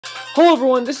Hello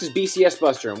everyone, this is BCS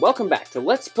Buster, and welcome back to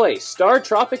Let's Play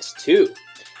Startropics 2.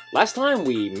 Last time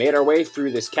we made our way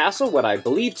through this castle, what I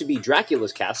believe to be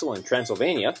Dracula's castle in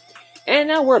Transylvania, and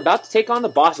now we're about to take on the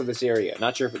boss of this area.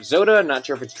 Not sure if it's Zoda, not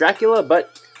sure if it's Dracula,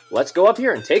 but let's go up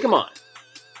here and take him on.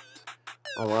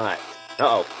 Alright.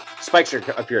 Uh-oh. Spikes are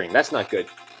appearing. That's not good.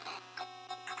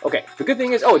 Okay, the good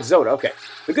thing is... Oh, it's Zoda, okay.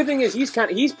 The good thing is he's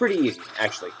pretty easy,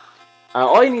 actually.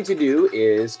 All you need to do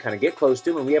is kind of get close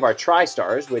to him, and we have our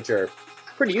tri-stars, which are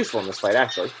pretty useful in this fight,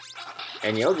 actually.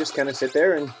 And, you know, just kind of sit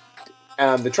there,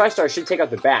 and the tri-stars should take out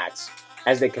the bats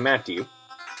as they come after you.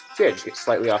 So yeah, just get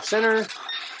slightly off-center,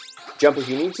 jump if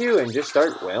you need to, and just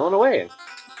start wailing away. And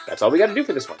that's all we got to do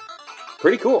for this one.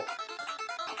 Pretty cool.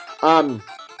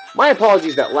 My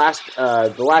apologies that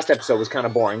the last episode was kind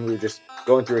of boring. We were just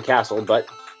going through a castle, but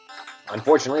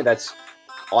unfortunately, that's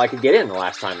all I could get in the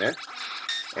last time there.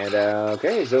 And,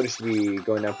 okay, Zoda should be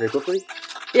going down pretty quickly.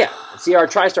 Yeah, see, our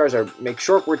tri-stars make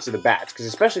short works to the bats, because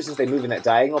especially since they move in that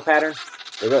diagonal pattern,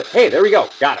 they really... Hey, there we go!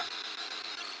 Got him!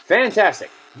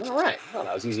 Fantastic! Alright, well,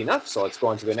 that was easy enough, so let's go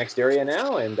on to the next area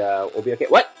now, and, we'll be okay.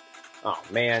 What? Oh,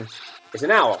 man. It's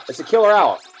an owl. It's a killer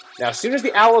owl. Now, as soon as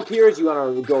the owl appears, you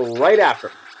want to go right after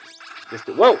him. Just...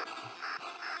 Whoa!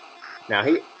 Now,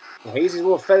 he has these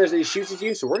little feathers that he shoots at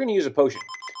you, so we're going to use a potion.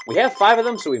 We have 5 of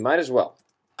them, so we might as well.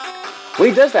 When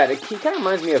he does that, he kind of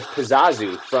reminds me of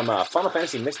Pazazu from Final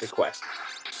Fantasy Mystic Quest.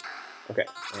 Okay,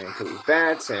 and kill these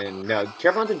bats, and now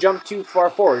careful not to jump too far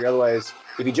forward, otherwise,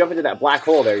 if you jump into that black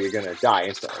hole there, you're going to die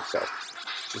instantly. So,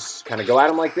 just kind of go at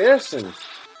him like this, and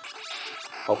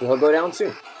hopefully he'll go down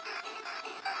soon.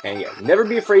 And yeah, never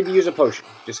be afraid to use a potion,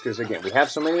 just because, again, we have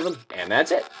so many of them, and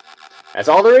that's it. That's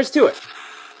all there is to it.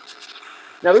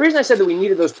 Now, the reason I said that we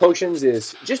needed those potions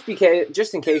is just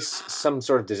in case some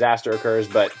sort of disaster occurs,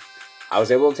 but I was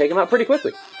able to take him out pretty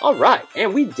quickly. All right,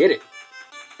 and we did it.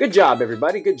 Good job,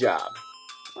 everybody. Good job.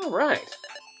 All right.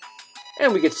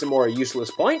 And we get some more useless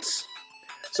points.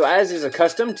 So as is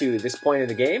accustomed to this point in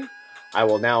the game, I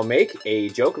will now make a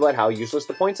joke about how useless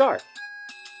the points are.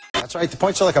 That's right. The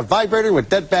points are like a vibrator with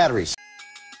dead batteries.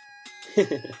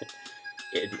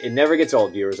 It never gets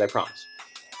old, viewers, I promise.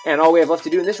 And all we have left to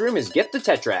do in this room is get the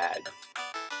tetrad.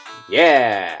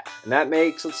 Yeah. And that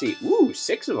makes, let's see,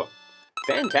 6 of them.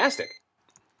 Fantastic.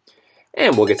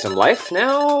 And we'll get some life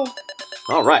now.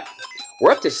 All right,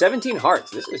 we're up to 17 hearts.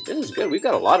 This is good. We've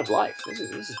got a lot of life. This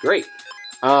is great.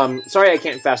 Sorry I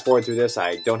can't fast forward through this.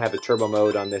 I don't have the turbo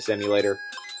mode on this emulator,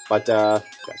 but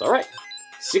that's all right.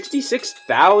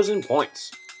 66,000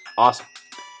 points. Awesome.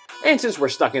 And since we're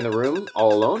stuck in the room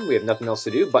all alone, we have nothing else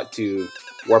to do but to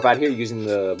warp out here using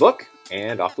the book,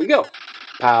 and off we go.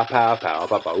 Pow pow pow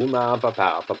pow pow pow pow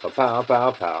pow pow pow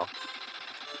pow pow.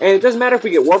 And it doesn't matter if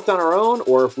we get warped on our own,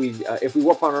 or if we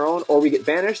warp on our own, or we get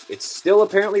banished, it's still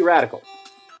apparently radical.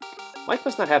 Mike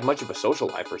must not have much of a social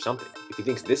life or something, if he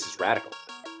thinks this is radical.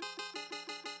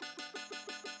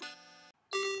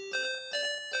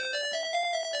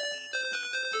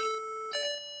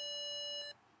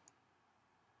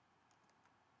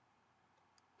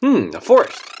 A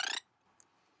forest.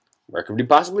 Where could we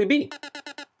possibly be?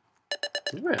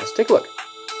 Alright, let's take a look.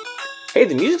 Hey,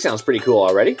 the music sounds pretty cool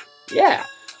already. Yeah.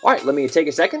 Alright, let me take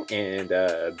a second and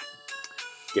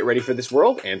get ready for this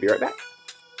world and be right back.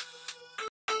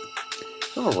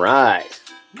 Alright.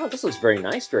 Oh, this looks very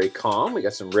nice, very calm. We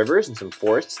got some rivers and some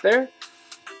forests there.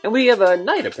 And we have a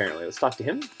knight, apparently. Let's talk to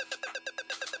him.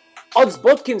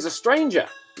 Oddsbotkin's a stranger.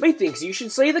 Methinks you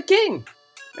should slay the king.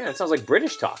 Man, that sounds like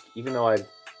British talk, even though I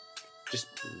just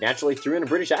naturally threw in a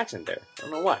British accent there. I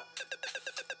don't know why.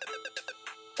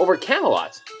 Over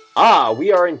Camelot. Ah,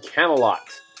 we are in Camelot.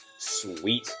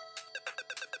 Sweet.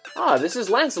 Ah, this is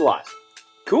Lancelot.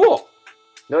 Cool.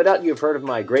 No doubt you've heard of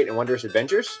my great and wondrous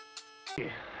adventures.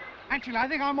 Actually, I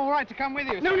think I'm all right to come with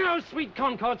you. No, sweet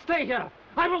Concord, stay here.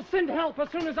 I will send help as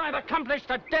soon as I've accomplished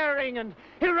a daring and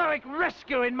heroic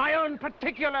rescue in my own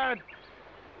particular...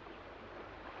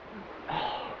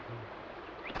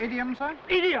 Idiom, sir?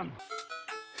 Idiom!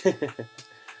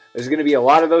 There's going to be a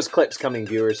lot of those clips coming,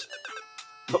 viewers.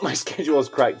 But my schedule is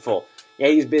quite full. Yeah,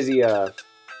 he's busy,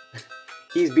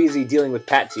 he's busy dealing with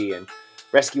Patsy and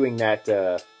rescuing that,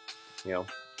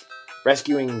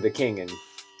 rescuing the king and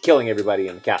killing everybody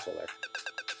in the castle there.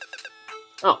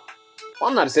 Oh, well,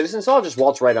 I'm not a citizen, so I'll just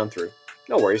waltz right on through.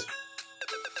 No worries.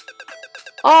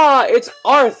 Ah, it's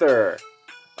Arthur!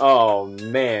 Oh,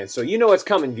 man. So you know what's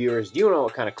coming, viewers. You know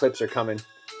what kind of clips are coming.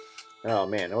 Oh,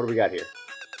 man. What do we got here?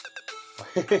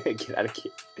 Get out of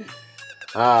here.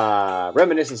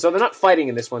 Reminiscent. So they're not fighting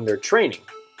in this one. They're training.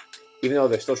 Even though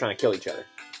they're still trying to kill each other.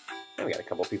 And we got a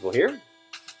couple people here.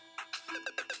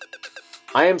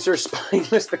 I am Sir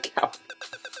Spineless the Coward.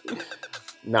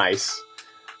 Nice.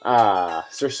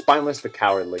 Sir Spineless the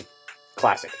Cowardly.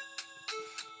 Classic.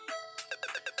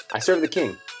 I serve the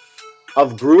king.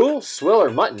 Of gruel, swill, or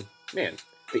mutton? Man,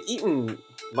 the eaten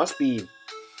must be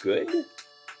good?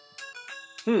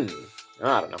 I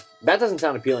don't know. That doesn't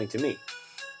sound appealing to me.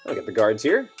 Look at the guards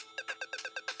here.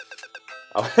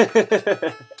 Oh,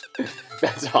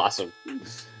 that's awesome.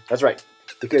 That's right.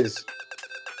 Because,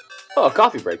 oh, a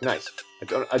coffee break. Nice. A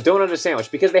donut and a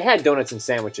sandwich. Because they had donuts and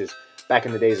sandwiches back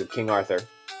in the days of King Arthur.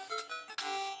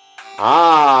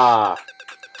 Ah,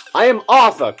 I am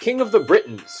Arthur, King of the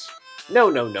Britons.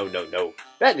 No.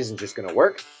 That isn't just going to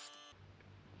work.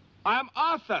 I am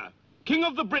Arthur, King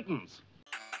of the Britons.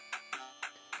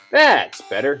 That's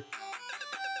better.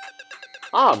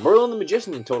 Ah, Merlin the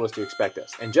Magician told us to expect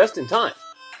us, and just in time.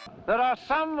 There are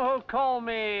some who call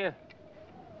me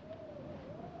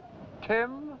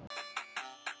Tim.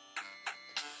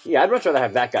 Yeah, I'd much rather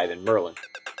have that guy than Merlin.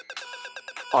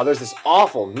 Oh, there's this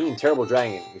awful, mean, terrible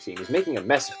dragon you see. He's making a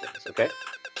mess of things, okay?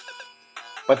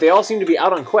 But they all seem to be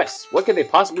out on quests. What could they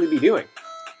possibly be doing?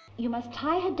 You must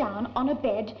tie her down on a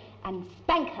bed and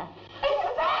spank her.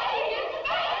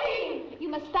 You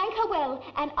must spank her well,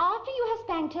 and after you have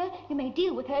spanked her, you may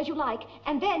deal with her as you like,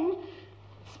 and then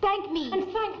spank me. And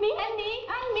spank me? And me?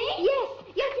 And me?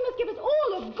 Yes, you must give us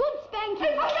all a good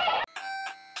spanking.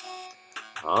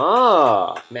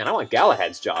 Ah, man, I want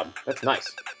Galahad's job. That's nice.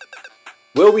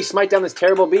 Will we smite down this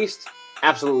terrible beast?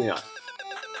 Absolutely not.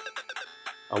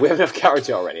 Oh, we have enough cowards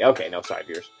here already. Okay, no, sorry,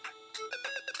 viewers.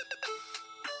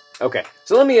 Okay,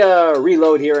 so let me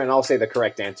reload here, and I'll say the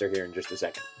correct answer here in just a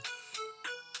second.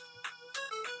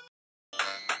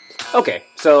 Okay,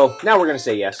 so now we're going to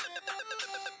say yes.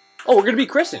 Oh, we're going to be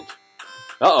christened.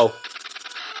 Uh-oh.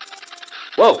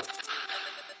 Whoa.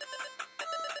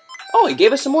 Oh, he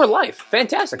gave us some more life.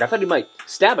 Fantastic. I thought he might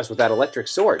stab us with that electric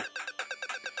sword.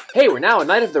 Hey, we're now a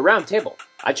Knight of the Round Table.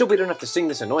 I hope we don't have to sing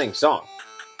this annoying song.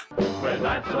 We're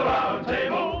Knights of the Round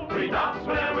Table, we dance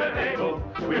whenever we're able.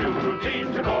 We do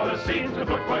routines, we chorus scenes, with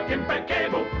footwork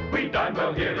impeccable. We dine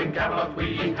well here in Camelot,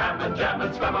 we eat ham and jam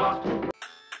and Spamalot.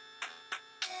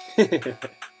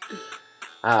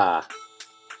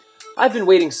 I've been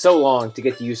waiting so long to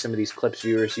get to use some of these clips,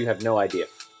 viewers, you have no idea.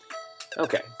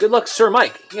 Okay, good luck, Sir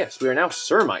Mike. Yes, we are now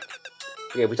Sir Mike.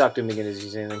 Okay, if we talk to him again, does he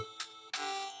say anything?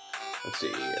 Let's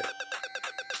see.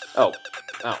 Oh,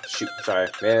 shoot, sorry.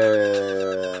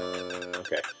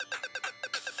 Okay.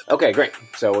 Okay, great.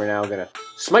 So we're now gonna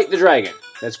smite the dragon.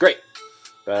 That's great.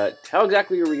 But how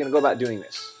exactly are we gonna go about doing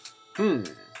this? Well,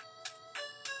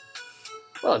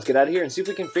 let's get out of here and see if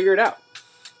we can figure it out.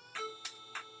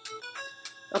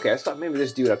 Okay, let's thought maybe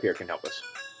this dude up here can help us.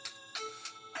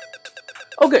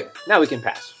 Oh, good. Now we can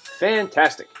pass.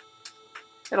 Fantastic.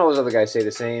 And all those other guys say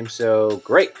the same, so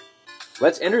great.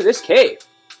 Let's enter this cave.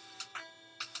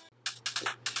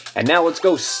 And now let's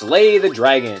go slay the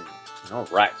dragon. All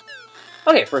right.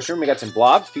 Okay, first room, we got some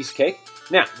blobs, piece of cake.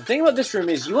 Now, the thing about this room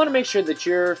is you want to make sure that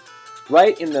you're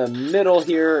right in the middle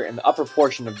here in the upper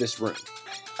portion of this room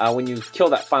when you kill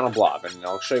that final blob. And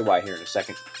I'll show you why here in a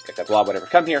second. Get that blob, whatever.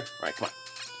 Come here. All right, come on.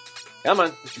 Come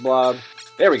on, Mr. Blob.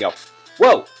 There we go.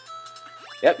 Whoa!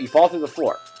 Yep, you fall through the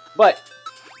floor. But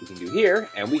we can do here,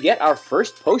 and we get our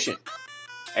first potion.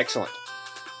 Excellent.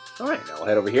 All right, now we'll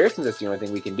head over here since that's the only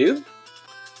thing we can do.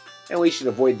 And we should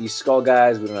avoid these skull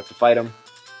guys. We don't have to fight them.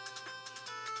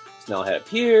 So now I'll head up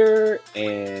here,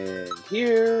 and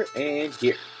here, and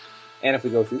here. And if we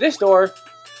go through this door,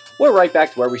 we're right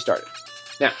back to where we started.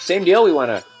 Now, same deal. We want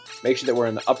to make sure that we're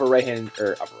in the upper right-hand,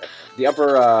 the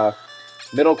upper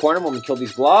middle corner when we kill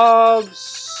these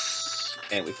blobs.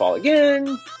 And we fall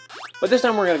again. But this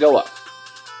time we're going to go up.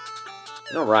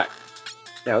 All right.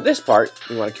 Now this part,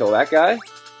 we want to kill that guy.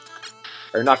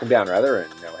 Or knock him down, rather. And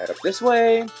now head up this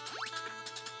way.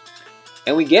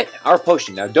 And we get our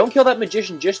potion. Now don't kill that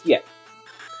magician just yet.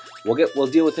 We'll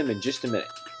deal with him in just a minute.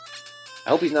 I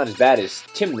hope he's not as bad as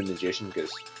Tim the Magician,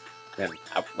 because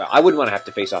I wouldn't want to have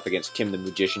to face off against Tim the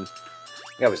Magician.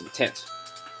 That was intense.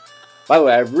 By the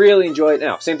way, I really enjoyed.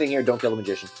 Now, same thing here. Don't kill the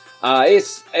magician.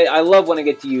 I love when I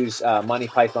get to use Monty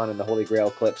Python and the Holy Grail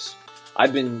clips.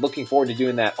 I've been looking forward to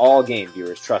doing that all game,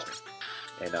 viewers. Trust me.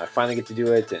 And I finally get to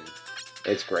do it, and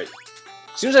it's great.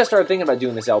 As soon as I started thinking about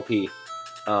doing this LP,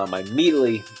 I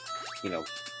immediately,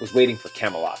 was waiting for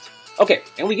Camelot. Okay,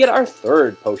 and we get our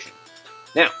third potion.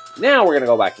 Now we're gonna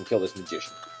go back and kill this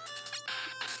magician.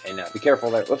 And be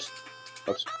careful there. Whoops.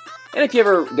 And if you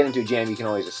ever get into a jam, you can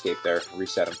always escape there,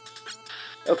 reset them.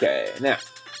 Okay, now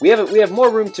we have more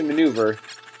room to maneuver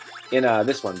in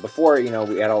this one. Before, we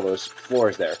had all those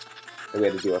floors there that we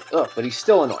had to deal with. Ugh, but he's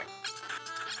still annoying.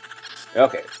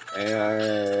 Okay,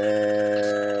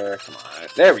 Come on.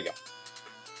 There we go.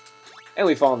 And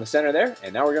we fall in the center there,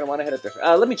 and now we're going to want to head up there.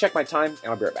 Let me check my time,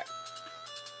 and I'll be right back.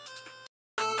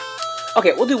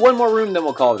 Okay, we'll do one more room, then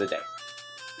we'll call it a day.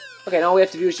 Okay, now all we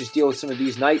have to do is just deal with some of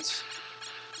these knights.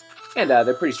 And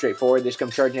they're pretty straightforward. They just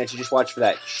come charging at you. Just watch for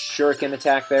that shuriken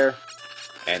attack there.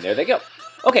 And there they go.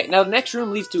 Okay, now the next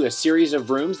room leads to a series of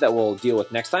rooms that we'll deal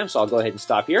with next time, so I'll go ahead and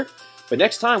stop here. But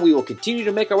next time, we will continue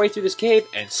to make our way through this cave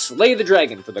and slay the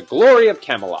dragon for the glory of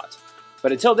Camelot.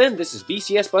 But until then, this is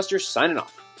BCS Buster signing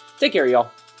off. Take care, y'all.